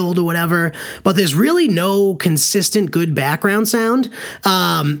get killed or whatever, but there's really no consistent good background sound.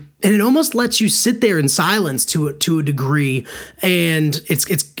 and it almost lets you sit there in silence to a degree, and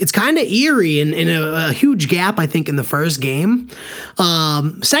it's kind of eerie and in a huge gap, I think, in the first game.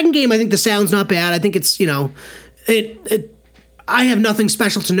 Second game, I think the sound's not bad. I think it's, it I have nothing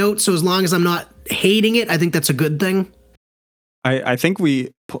special to note, so as long as I'm not hating it, I think that's a good thing. I think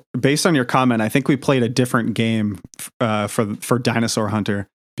based on your comment, I think we played a different game for Dinosaur Hunter,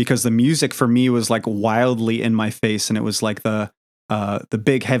 because the music for me was like wildly in my face, and it was like the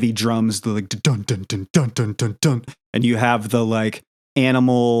big heavy drums, the like dun dun dun dun dun dun dun, and you have the like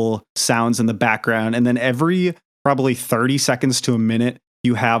animal sounds in the background, and then every probably 30 seconds to a minute,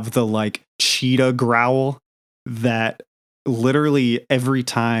 you have the like cheetah growl that literally every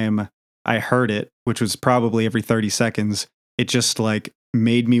time I heard it, which was probably every 30 seconds, it just like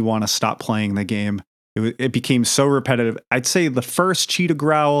made me want to stop playing the game. It became so repetitive. I'd say the first cheetah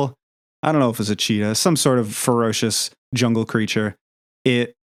growl, I don't know if it was a cheetah, some sort of ferocious jungle creature.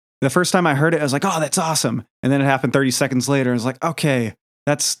 The first time I heard it, I was like, oh, that's awesome. And then it happened 30 seconds later. I was like, okay,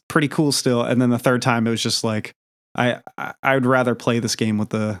 that's pretty cool still. And then the third time it was just like, I would rather play this game with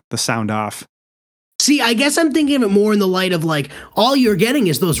the sound off. See, I guess I'm thinking of it more in the light of like, all you're getting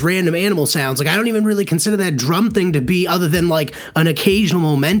is those random animal sounds. Like, I don't even really consider that drum thing to be other than like an occasional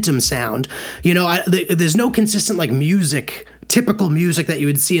momentum sound. There's no consistent like typical music that you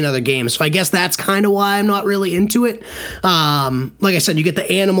would see in other games. So I guess that's kind of why I'm not really into it. Like I said, you get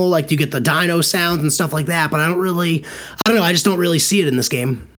the animal, like you get the dino sounds and stuff like that, but I don't know. I just don't really see it in this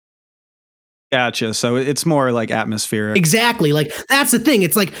game. Gotcha. So it's more like atmospheric. Exactly. Like, that's the thing.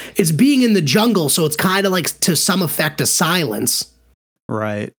 It's like, it's being in the jungle, so it's kind of like, to some effect, a silence.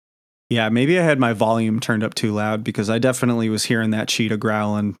 Right. Yeah, maybe I had my volume turned up too loud, because I definitely was hearing that cheetah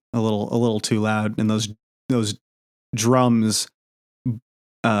growling a little too loud, and those drums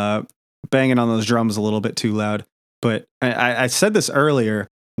banging on those drums a little bit too loud. But I said this earlier,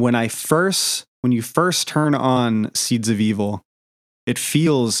 when you first turn on Seeds of Evil, it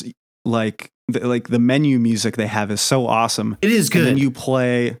feels like the menu music they have is so awesome. It is good. And then you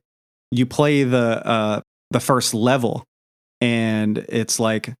play the first level, and it's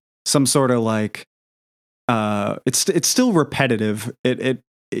like some sort of like it's still repetitive. It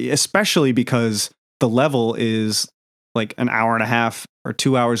especially because the level is like an hour and a half or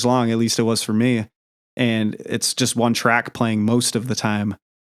 2 hours long, at least it was for me, and it's just one track playing most of the time,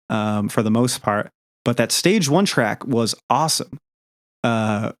 for the most part. But that stage one track was awesome.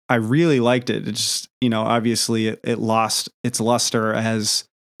 I really liked it. It just, obviously it lost its luster as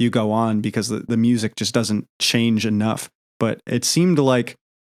you go on, because the music just doesn't change enough. But it seemed like,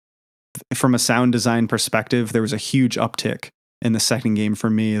 from a sound design perspective, there was a huge uptick in the second game for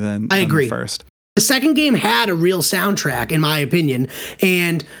me than the first. The second game had a real soundtrack, in my opinion,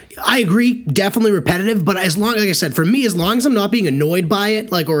 and I agree, definitely repetitive, but like I said, for me, as long as I'm not being annoyed by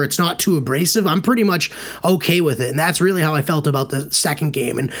it, like, or it's not too abrasive, I'm pretty much okay with it. And that's really how I felt about the second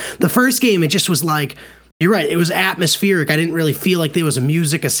game. And the first game, it just was like, you're right, it was atmospheric. I didn't really feel like there was a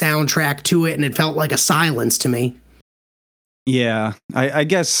soundtrack to it, and it felt like a silence to me. Yeah, I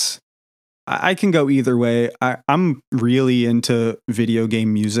guess I can go either way. I'm really into video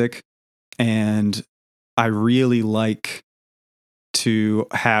game music, and I really like to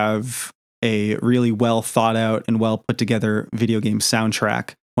have a really well thought out and well put together video game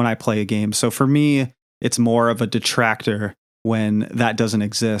soundtrack when I play a game. So for me, it's more of a detractor when that doesn't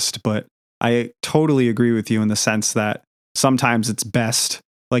exist. But I totally agree with you in the sense that sometimes it's best.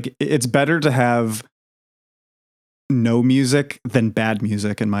 Like, it's better to have no music than bad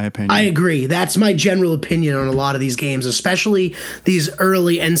music, in my opinion. I agree. That's my general opinion on a lot of these games, especially these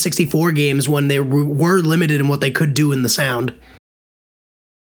early N64 games when they were limited in what they could do in the sound.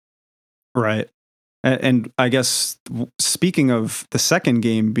 Right. And I guess, speaking of the second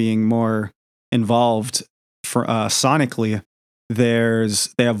game being more involved for sonically,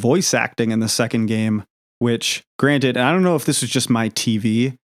 they have voice acting in the second game, which, granted, I don't know if this was just my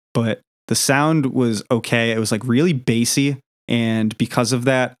TV, but the sound was okay. It was like really bassy, and because of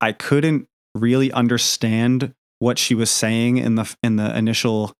that, I couldn't really understand what she was saying in the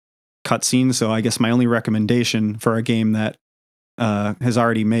initial cutscene. So I guess my only recommendation for a game that has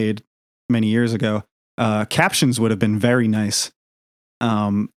already made many years ago, captions would have been very nice.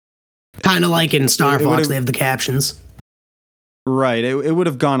 Kind of like in Star Fox, they have the captions. Right. It would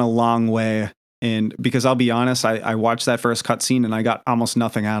have gone a long way. And because I'll be honest, I watched that first cutscene and I got almost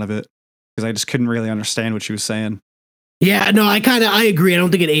nothing out of it, because I just couldn't really understand what she was saying. Yeah, no, I agree. I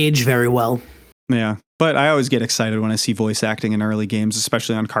don't think it aged very well. Yeah, but I always get excited when I see voice acting in early games,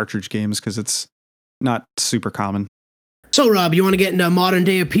 especially on cartridge games, because it's not super common. So, Rob, you want to get into modern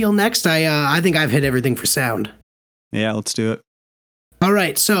day appeal next? I think I've hit everything for sound. Yeah, let's do it. All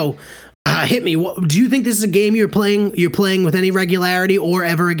right, so hit me. Do you think this is a game you're playing with any regularity or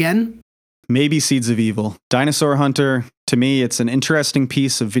ever again? Maybe Seeds of Evil. Dinosaur Hunter, to me, it's an interesting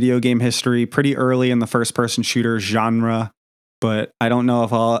piece of video game history, pretty early in the first-person shooter genre, but I don't know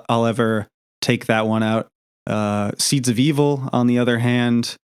if I'll ever take that one out. Seeds of Evil, on the other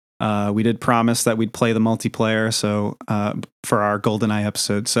hand, we did promise that we'd play the multiplayer so for our GoldenEye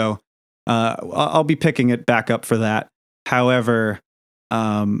episode, so I'll be picking it back up for that. However,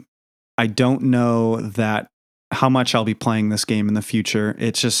 I don't know that how much I'll be playing this game in the future.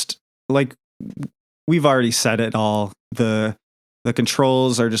 It's just like we've already said it all. The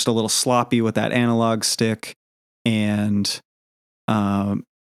controls are just a little sloppy with that analog stick, and the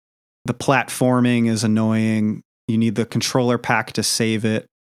platforming is annoying. You need the controller pack to save it.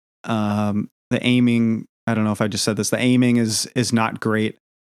 The aiming, I don't know if I just said this, the aiming is not great,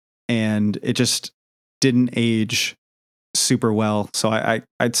 and it just didn't age super well. So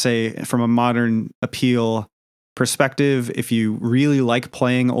I'd say from a modern appeal perspective, if you really like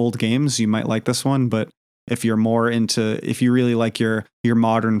playing old games, you might like this one, but if you really like your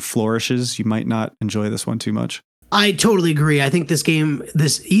modern flourishes, you might not enjoy this one too much. I totally agree. I think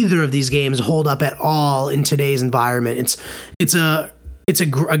either of these games hold up at all in today's environment. It's a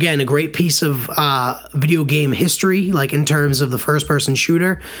great piece of video game history, like in terms of the first person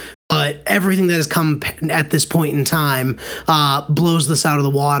shooter, but everything that has come at this point in time blows this out of the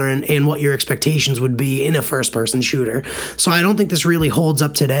water and what your expectations would be in a first person shooter. So I don't think this really holds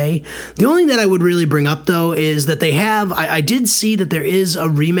up today. The only thing that I would really bring up though is that I did see that there is a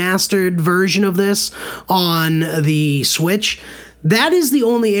remastered version of this on the Switch. That is the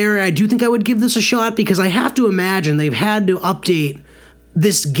only area I do think I would give this a shot, because I have to imagine they've had to update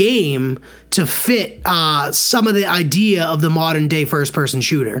this game to fit some of the idea of the modern day first person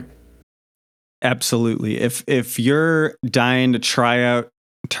shooter. Absolutely. If you're dying to try out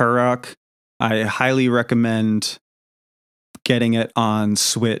Turok, I highly recommend getting it on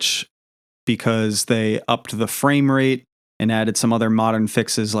Switch, because they upped the frame rate and added some other modern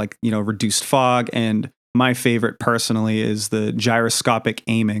fixes like, reduced fog. And my favorite personally is the gyroscopic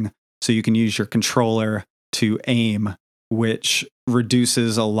aiming. So you can use your controller to aim, which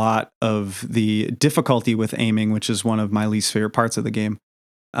reduces a lot of the difficulty with aiming, which is one of my least favorite parts of the game.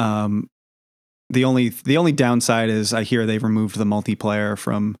 The only downside is I hear they've removed the multiplayer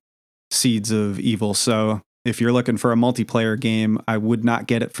from Seeds of Evil. So if you're looking for a multiplayer game, I would not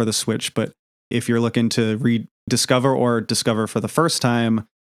get it for the Switch. But if you're looking to rediscover or discover for the first time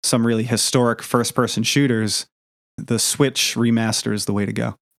some really historic first-person shooters, the Switch remaster is the way to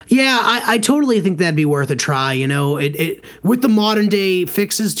go. Yeah, I totally think that'd be worth a try. It with the modern day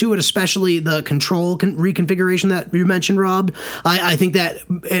fixes to it, especially the control reconfiguration that you mentioned, Rob. I think that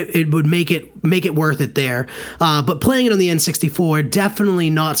it would make it worth it there. But playing it on the N64,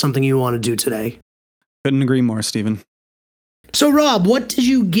 definitely not something you want to do today. Couldn't agree more, Stephen. So, Rob, what did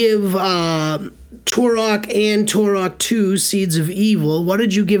you give Turok and Turok 2 Seeds of Evil? What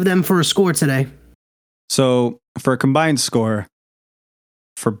did you give them for a score today? So, for a combined score,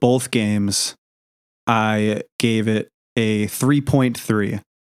 for both games, I gave it a 3.3.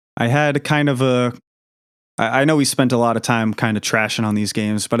 I had I know we spent a lot of time kind of trashing on these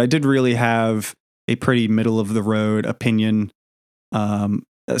games, but I did really have a pretty middle of the road opinion.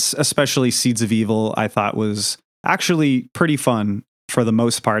 Especially Seeds of Evil, I thought was actually pretty fun for the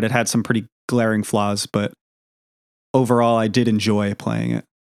most part. It had some pretty glaring flaws, but overall, I did enjoy playing it.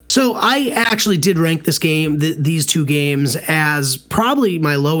 So I actually did rank this game, these two games, as probably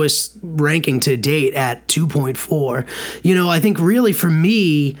my lowest ranking to date at 2.4. I think really for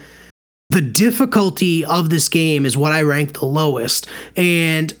me, the difficulty of this game is what I ranked the lowest.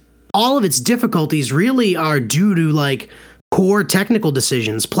 And all of its difficulties really are due to like core technical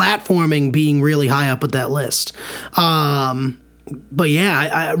decisions, platforming being really high up with that list. But yeah,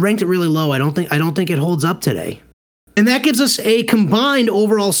 I ranked it really low. I don't think it holds up today. And that gives us a combined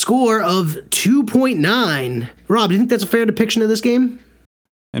overall score of 2.9. Rob, do you think that's a fair depiction of this game?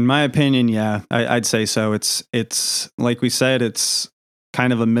 In my opinion, yeah, I'd say so. It's like we said, it's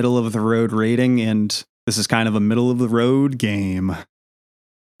kind of a middle of the road rating, and this is kind of a middle of the road game.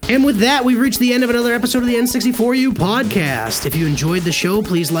 And with that, we've reached the end of another episode of the N64U podcast. If you enjoyed the show,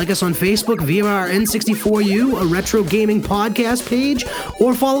 please like us on Facebook via our N64U, a retro gaming podcast page,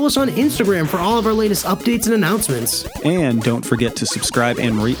 or follow us on Instagram for all of our latest updates and announcements. And don't forget to subscribe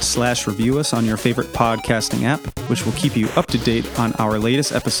and rate/review us on your favorite podcasting app, which will keep you up to date on our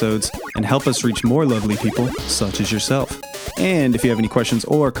latest episodes and help us reach more lovely people such as yourself. And if you have any questions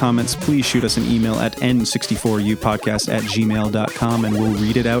or comments, please shoot us an email at n64upodcast@gmail.com and we'll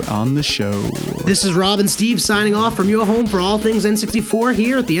read it out on the show. This is Rob and Steve signing off from your home for all things N64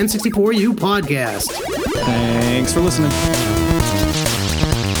 here at the N64U podcast. Thanks for listening.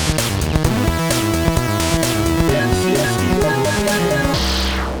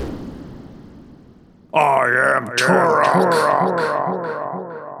 I am Turok.